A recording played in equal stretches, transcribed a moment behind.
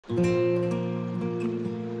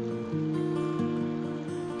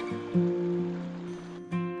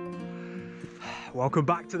Welcome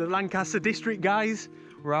back to the Lancaster district, guys.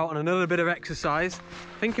 We're out on another bit of exercise.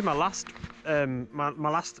 I think in my last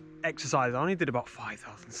exercise I only did about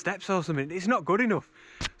 5,000 steps or something. It's not good enough,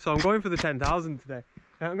 so I'm going for the 10,000 today.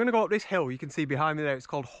 I'm going to go up this hill. You can see behind me there, it's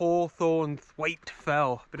called Hawthornthwaite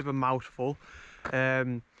Fell. Bit of a mouthful.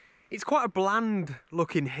 It's quite a bland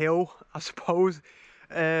looking hill, I suppose,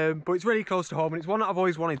 but it's really close to home, and it's one that I've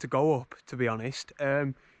always wanted to go up, to be honest.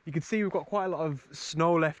 You can see we've got quite a lot of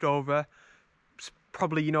snow left over.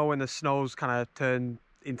 Probably, you know, when the snow's kind of turned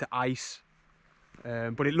into ice,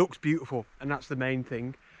 but it looks beautiful, and that's the main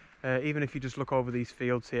thing. Even if you just look over these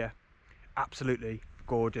fields here, absolutely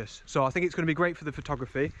gorgeous. So I think it's going to be great for the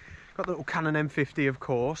photography. Got the little Canon M50, of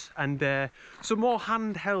course, and some more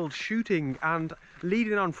handheld shooting. And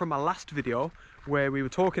leading on from my last video where we were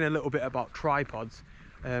talking a little bit about tripods,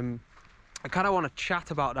 I kind of want to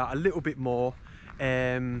chat about that a little bit more,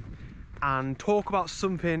 and talk about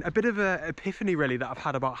something, a bit of an epiphany really that I've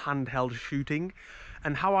had about handheld shooting,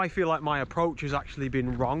 and how I feel like my approach has actually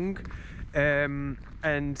been wrong.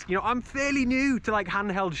 And you know, I'm fairly new to like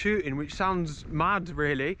handheld shooting, which sounds mad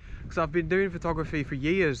really, because I've been doing photography for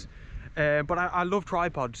years, but I love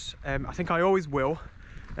tripods. I think I always will.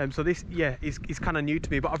 So this, yeah, is kind of new to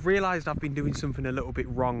me, but I've realized I've been doing something a little bit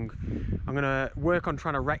wrong. I'm gonna work on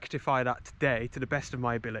trying to rectify that today to the best of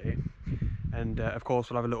my ability, and of course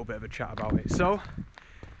we'll have a little bit of a chat about it. So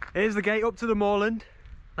here's the gate up to the moorland.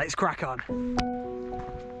 Let's crack on.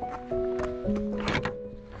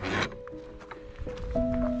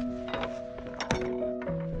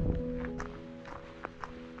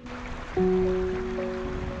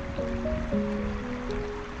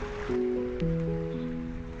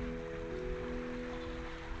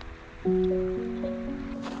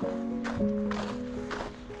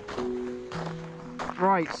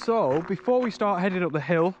 Right, so before we start heading up the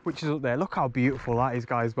hill, which is up there, look how beautiful that is,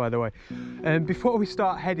 guys, by the way. Before we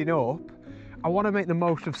start heading up, I want to make the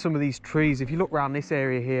most of some of these trees. If you look around this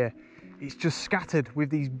area here, it's just scattered with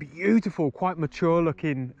these beautiful, quite mature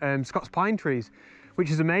looking Scots pine trees,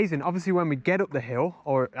 which is amazing. Obviously when we get up the hill,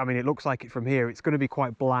 or I mean it looks like it from here, it's going to be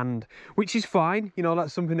quite bland, which is fine, you know,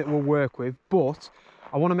 that's something that we'll work with, but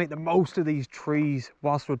I want to make the most of these trees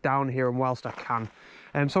whilst we're down here and whilst I can.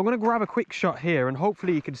 So I'm going to grab a quick shot here, and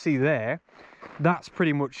hopefully you can see there, that's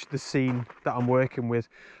pretty much the scene that I'm working with.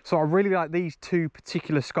 So I really like these two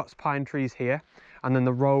particular Scots pine trees here, and then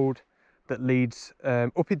the road that leads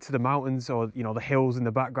up into the mountains, or you know, the hills in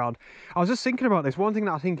the background. I was just thinking about this. One thing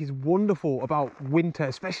that I think is wonderful about winter,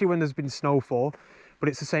 especially when there's been snowfall, but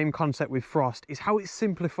it's the same concept with frost, is how it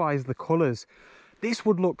simplifies the colours. This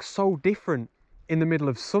would look so different in the middle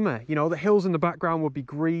of summer. You know, the hills in the background would be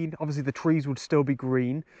green, obviously the trees would still be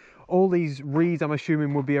green, all these reeds I'm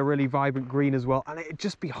assuming would be a really vibrant green as well, and it'd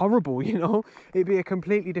just be horrible, you know, it'd be a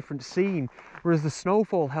completely different scene. Whereas the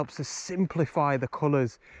snowfall helps to simplify the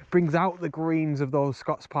colours, brings out the greens of those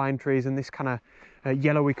Scots pine trees and this kind of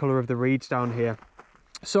yellowy colour of the reeds down here.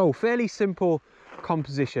 So fairly simple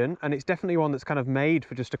composition, and it's definitely one that's kind of made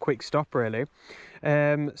for just a quick stop really.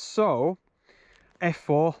 So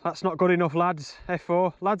F4, that's not good enough, lads.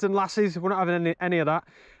 F4, lads and lasses, we're not having any of that.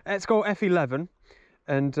 Let's go F11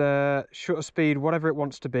 and shutter speed whatever it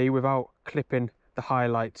wants to be without clipping the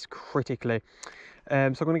highlights critically. So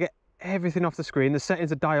I'm going to get everything off the screen. The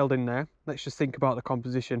settings are dialed in there. Let's just think about the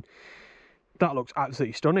composition. That looks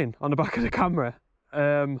absolutely stunning on the back of the camera.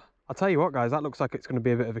 I'll tell you what, guys, that looks like it's going to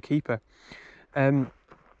be a bit of a keeper.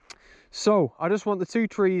 So I just want the two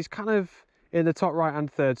trees kind of in the top right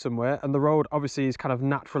hand third somewhere, and the road obviously is kind of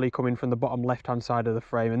naturally coming from the bottom left hand side of the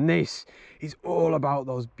frame, and this is all about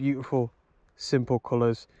those beautiful simple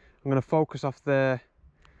colours. I'm going to focus off there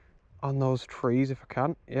on those trees if I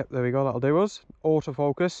can. Yep, there we go, that'll do us.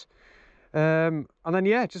 Autofocus, and then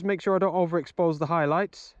yeah, just make sure I don't overexpose the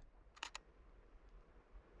highlights.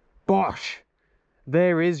 Bosh,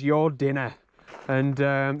 there is your dinner. And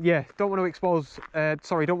yeah, don't want to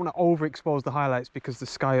overexpose the highlights because the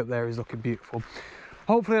sky up there is looking beautiful.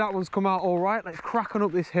 Hopefully that one's come out all right. Let's crack on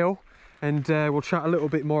up this hill, and we'll chat a little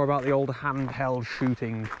bit more about the old handheld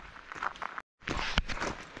shooting.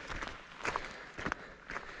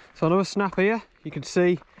 So another snap here. You can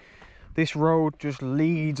see this road just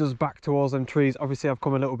leads us back towards them trees. Obviously I've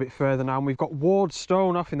come a little bit further now, and we've got Ward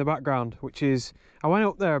Stone off in the background, which is, I went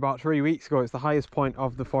up there about 3 weeks ago. It's the highest point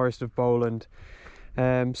of the Forest of Bowland.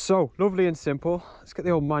 So lovely and simple. Let's get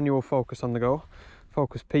the old manual focus on the go.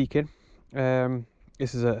 Focus peaking.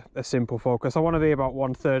 This is a simple focus. I want to be about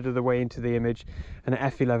 1/3 of the way into the image, and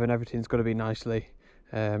at f11 everything's got to be nicely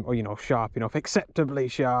or you know, sharp enough, acceptably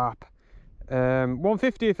sharp.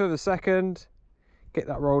 1/50th of a second, get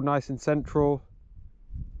that road nice and central.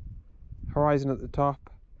 Horizon at the top,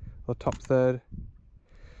 or top third.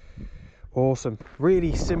 Awesome,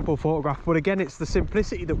 really simple photograph, but again, it's the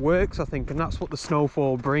simplicity that works, I think, and that's what the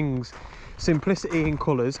snowfall brings. Simplicity in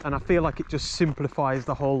colours, and I feel like it just simplifies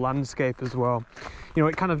the whole landscape as well. You know,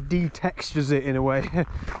 it kind of de-textures it in a way,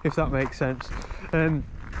 if that makes sense.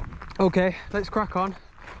 Okay, let's crack on.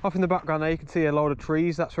 Off in the background there you can see a load of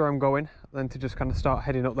trees, that's where I'm going, then to just kind of start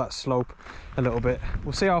heading up that slope a little bit.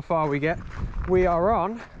 We'll see how far we get. We are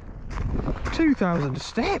on 2,000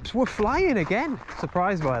 steps, we're flying again,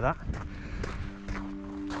 surprised by that.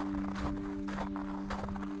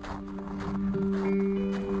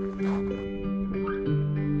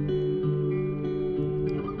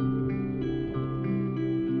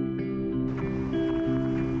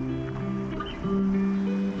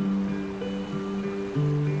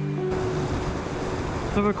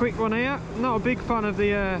 Have a quick one here. Not a big fan of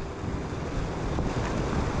the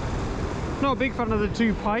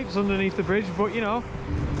two pipes underneath the bridge, but you know,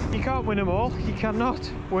 you can't win them all. You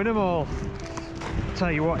cannot win them all.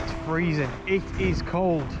 Tell you what, it's freezing. It is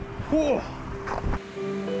cold. Whoa.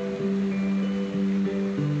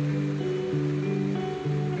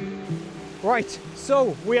 Right,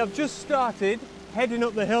 so we have just started heading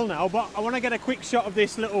up the hill now, but I want to get a quick shot of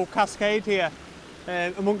this little cascade here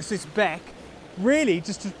amongst this beck. Really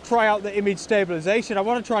just to try out the image stabilization. I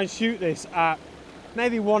want to try and shoot this at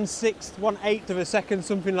maybe 1/6, 1/8 of a second,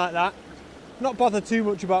 something like that. Not bother too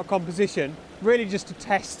much about composition, really just to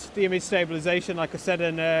test the image stabilization, like I said,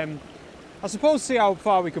 and I suppose see how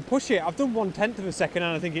far we can push it. I've done 1/10 of a second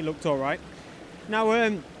and I think it looked all right. Now,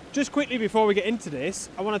 just quickly before we get into this,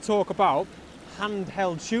 I want to talk about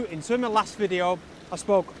handheld shooting. So in my last video, I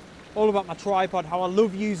spoke all about my tripod, how I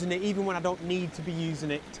love using it even when I don't need to be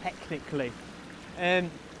using it technically.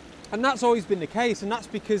 And that's always been the case, and that's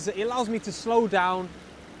because it allows me to slow down,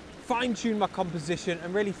 fine-tune my composition,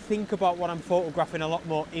 and really think about what I'm photographing a lot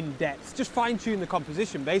more in depth. Just fine-tune the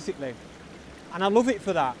composition, basically. And I love it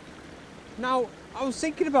for that. Now, I was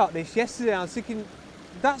thinking about this yesterday, and I was thinking,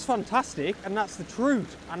 that's fantastic, and that's the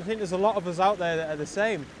truth. And I think there's a lot of us out there that are the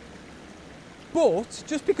same. But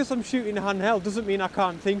just because I'm shooting handheld doesn't mean I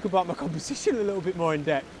can't think about my composition a little bit more in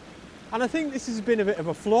depth. And I think this has been a bit of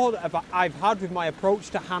a flaw that I've had with my approach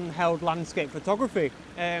to handheld landscape photography.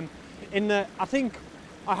 In that I think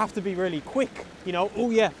I have to be really quick, you know, oh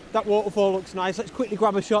yeah, that waterfall looks nice, let's quickly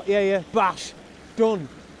grab a shot, yeah, bash, done.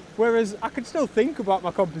 Whereas I can still think about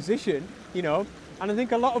my composition, you know, and I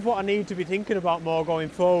think a lot of what I need to be thinking about more going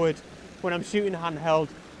forward when I'm shooting handheld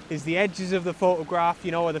is the edges of the photograph,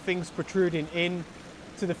 you know, are the things protruding in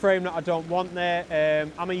to the frame that I don't want there.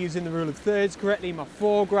 Am I using the rule of thirds correctly in my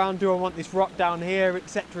foreground? Do I want this rock down here,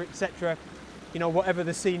 etc, etc, you know, whatever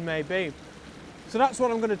the scene may be. So that's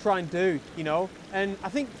what I'm going to try and do, you know, and I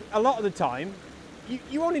think a lot of the time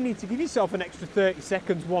you only need to give yourself an extra 30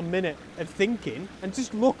 seconds, 1 minute of thinking and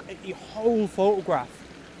just look at your whole photograph,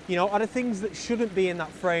 you know, are the things that shouldn't be in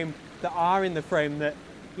that frame that are in the frame that,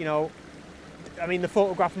 you know, I mean, the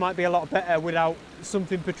photograph might be a lot better without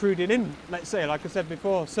something protruding in, let's say, like I said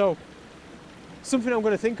before. So something I'm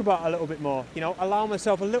going to think about a little bit more, you know, allow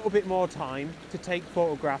myself a little bit more time to take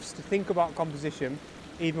photographs, to think about composition,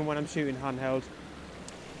 even when I'm shooting handheld.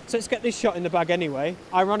 So let's get this shot in the bag anyway.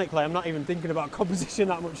 Ironically, I'm not even thinking about composition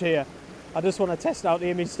that much here. I just want to test out the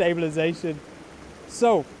image stabilization.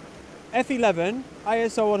 So f11,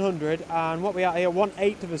 ISO 100, and what we are here,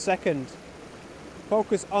 1/8 of a second.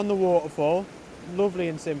 Focus on the waterfall, lovely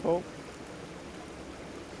and simple.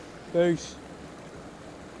 Boosh.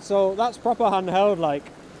 So that's proper handheld, like,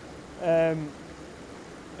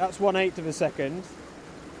 that's 1/8 of a second.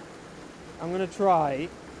 I'm gonna try,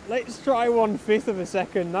 let's try 1/5 of a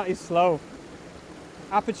second, that is slow.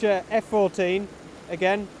 Aperture f14,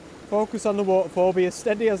 again, focus on the waterfall, be as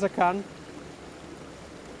steady as I can.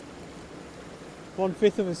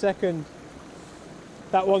 1/5 of a second.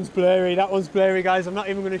 That one's blurry, guys, I'm not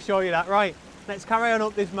even going to show you that. Right, let's carry on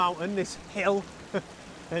up this mountain, this hill,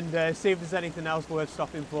 and see if there's anything else worth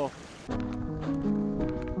stopping for.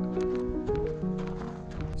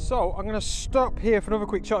 So I'm going to stop here for another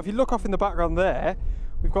quick shot. If you look off in the background there,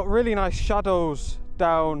 we've got really nice shadows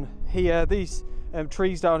down here. These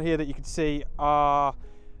trees down here that you can see are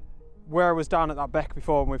where I was down at that beck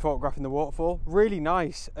before when we were photographing the waterfall. Really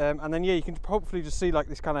nice, and then yeah, you can hopefully just see like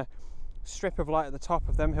this kind of strip of light at the top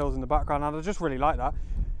of them hills in the background, and I just really like that.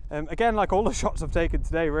 Again, like all the shots I've taken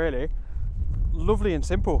today, really lovely and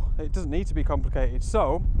simple. It doesn't need to be complicated.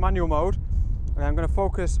 So manual mode, and I'm going to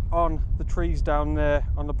focus on the trees down there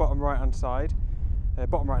on the bottom right hand side,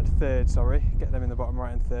 bottom right and third, sorry, get them in the bottom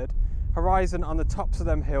right and third. Horizon on the tops of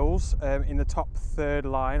them hills, in the top third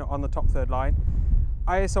line, on the top third line.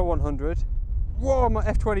 ISO 100. Whoa, my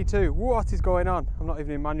F22, what is going on? I'm not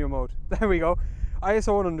even in manual mode. There we go.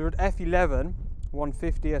 ISO 100, F11,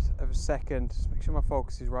 1/50th of a second. Just make sure my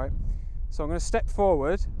focus is right. So I'm going to step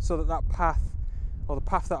forward so that that path, or the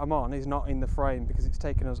path that I'm on, is not in the frame, because it's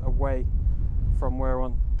taking us away from where I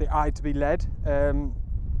want the eye to be led.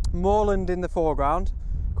 Moorland in the foreground,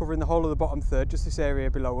 covering the whole of the bottom third, just this area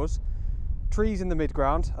below us. Trees in the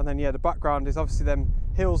midground, and then yeah, the background is obviously them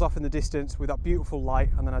hills off in the distance with that beautiful light,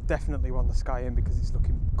 and then I definitely want the sky in because it's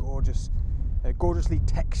looking gorgeous, gorgeously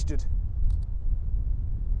textured.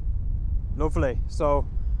 Lovely. So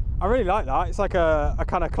I really like that. It's like a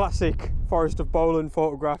kind of classic Forest of Bowland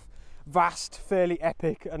photograph, vast, fairly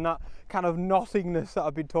epic, and that kind of nothingness that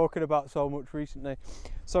I've been talking about so much recently.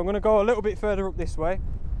 So I'm going to go a little bit further up this way.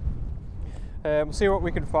 We'll see what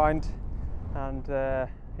we can find, and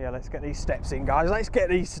yeah, let's get these steps in, guys. Let's get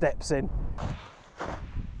these steps in.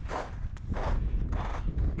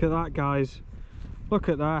 Look at that, guys. Look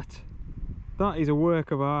at that. That is a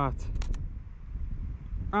work of art.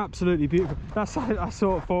 Absolutely beautiful. That's that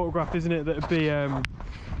sort of photograph, isn't it? That'd be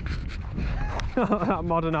that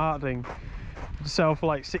modern art thing. Sell for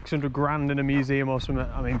like 600 grand in a museum or something.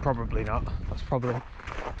 I mean, probably not. That's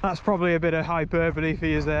probably a bit of hyperbole for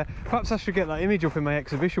you there. Perhaps I should get that image up in my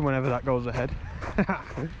exhibition whenever that goes ahead.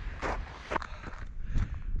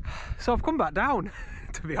 So I've come back down,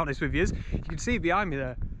 to be honest with you. You can see behind me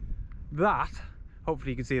there, that,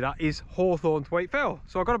 hopefully you can see that, is Hawthorne to Wakefield.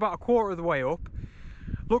 So I got about a quarter of the way up,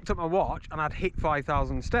 looked at my watch, and I'd hit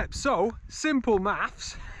 5,000 steps. So, simple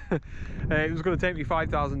maths, it was going to take me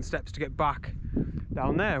 5,000 steps to get back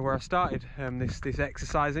down there where I started this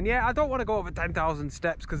exercise. And yeah, I don't want to go over 10,000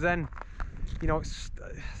 steps, because then, you know,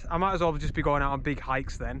 I might as well just be going out on big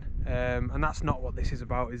hikes then, and that's not what this is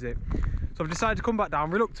about, is it? So I've decided to come back down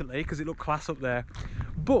reluctantly because it looked class up there,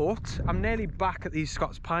 but I'm nearly back at these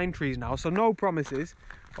Scots pine trees now, so no promises,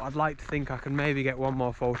 but I'd like to think I can maybe get one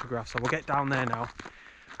more photograph. So we'll get down there now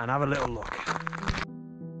and have a little look.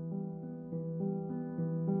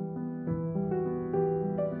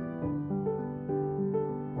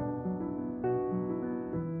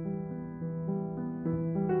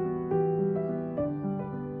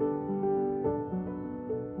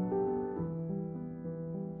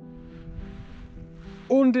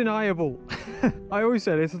 Undeniable. I always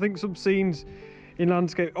say this, I think some scenes in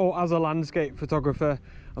landscape, or as a landscape photographer,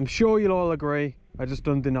 I'm sure you'll all agree, are just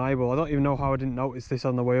undeniable. I don't even know how I didn't notice this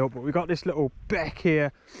on the way up, but we've got this little beck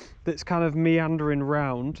here that's kind of meandering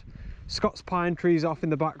round. Scots pine trees off in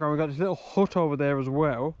the background. We've got this little hut over there as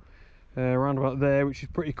well, around about there, which is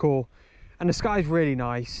pretty cool. And the sky's really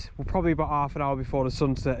nice. We're probably about half an hour before the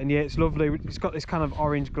sunset, and yeah, it's lovely. It's got this kind of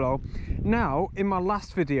orange glow. Now, in my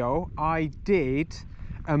last video, I did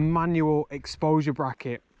a manual exposure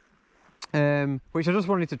bracket, which I just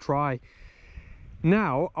wanted to try.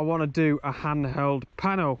 Now I want to do a handheld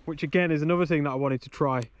pano, which again is another thing that I wanted to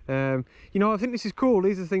try. You know, I think this is cool.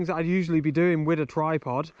 These are things that I'd usually be doing with a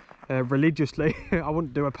tripod religiously. I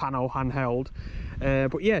wouldn't do a pano handheld,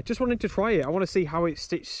 but yeah, just wanted to try it. I want to see how it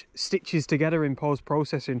stitches together in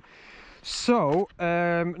post-processing. So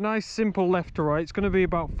nice simple left to right. It's going to be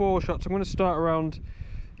about 4 shots. I'm going to start around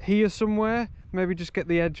here somewhere, maybe just get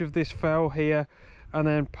the edge of this fell here, and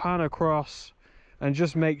then pan across and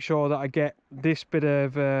just make sure that I get this bit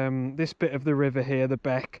of the river here, the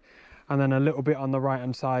beck, and then a little bit on the right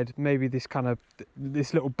hand side, maybe this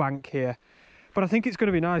little bank here. But I think it's going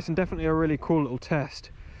to be nice and definitely a really cool little test.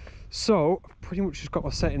 So I've pretty much just got my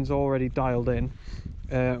settings already dialed in.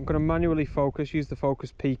 I'm going to manually focus, use the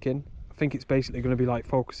focus peaking. I think it's basically going to be like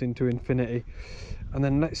focusing to infinity. And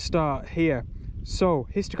then let's start here. So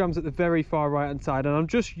histogram's at the very far right hand side, and I'm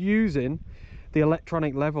just using the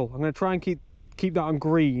electronic level. I'm going to try and keep that on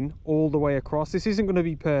green all the way across. This isn't going to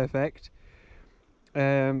be perfect,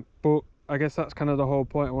 but I guess that's kind of the whole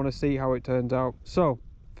point. I want to see how it turns out. So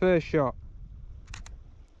first shot,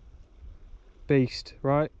 beast,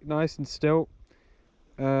 right, nice and still.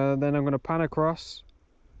 Then I'm going to pan across,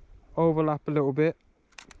 overlap a little bit.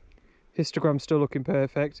 Histogram's still looking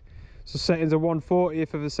perfect. So settings are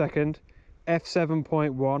 1/40th of a second,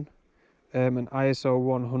 f7.1, and ISO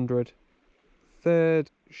 100. Third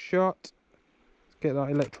shot, let's get that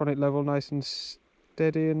electronic level nice and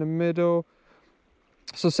steady in the middle.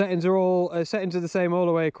 So settings are the same all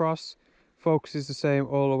the way across, focus is the same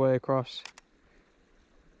all the way across.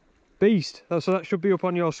 Beast. So that should be up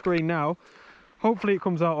on your screen now. Hopefully it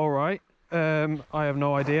comes out all right. I have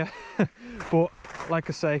no idea, but like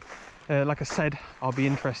I say, like I said, I'll be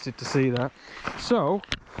interested to see that. So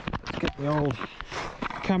let's get the old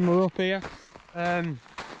camera up here. I'm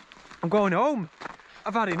going home.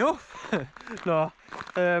 I've had enough. No,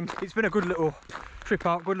 it's been a good little trip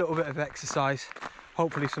out, good little bit of exercise,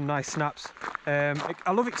 hopefully some nice snaps.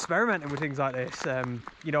 I love experimenting with things like this.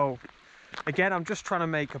 You know, again, I'm just trying to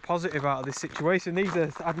make a positive out of this situation.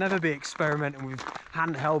 I'd never be experimenting with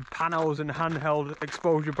handheld panels and handheld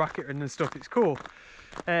exposure bracketing and stuff. It's cool.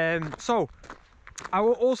 So I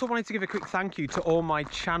also wanted to give a quick thank you to all my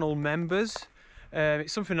channel members.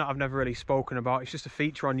 It's something that I've never really spoken about. It's just a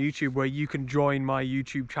feature on YouTube where you can join my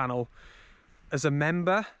YouTube channel as a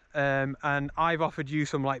member, and I've offered you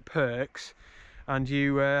some like perks, and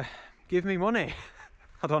you give me money.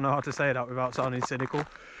 I don't know how to say that without sounding cynical.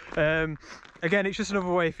 Again, it's just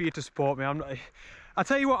another way for you to support me. I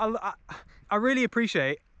tell you what, I really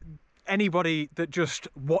appreciate anybody that just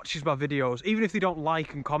watches my videos, even if they don't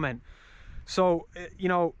like and comment. So, you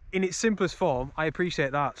know, in its simplest form, I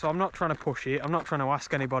appreciate that. So I'm not trying to push it, I'm not trying to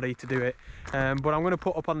ask anybody to do it, but I'm going to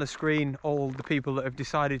put up on the screen all the people that have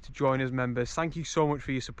decided to join as members. Thank you so much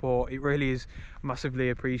for your support. It really is massively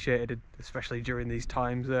appreciated, especially during these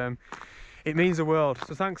times. It means the world,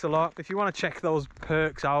 so thanks a lot. If you want to check those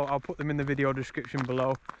perks out, I'll put them in the video description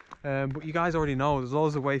below. But you guys already know there's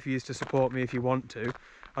loads of ways for you to support me if you want to.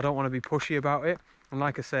 I don't want to be pushy about it, and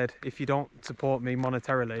like I said, if you don't support me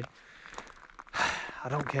monetarily, I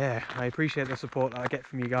don't care. I appreciate the support that I get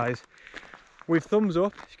from you guys. With thumbs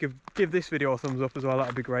up, if you could give this video a thumbs up as well,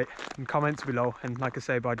 that'd be great, and comments below, and like I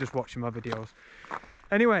say, by just watching my videos.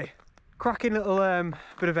 Anyway, cracking little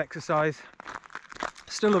bit of exercise.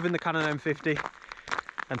 Still loving the Canon M50,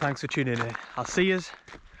 and thanks for tuning in. I'll see yous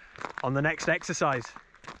on the next exercise.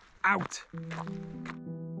 Out.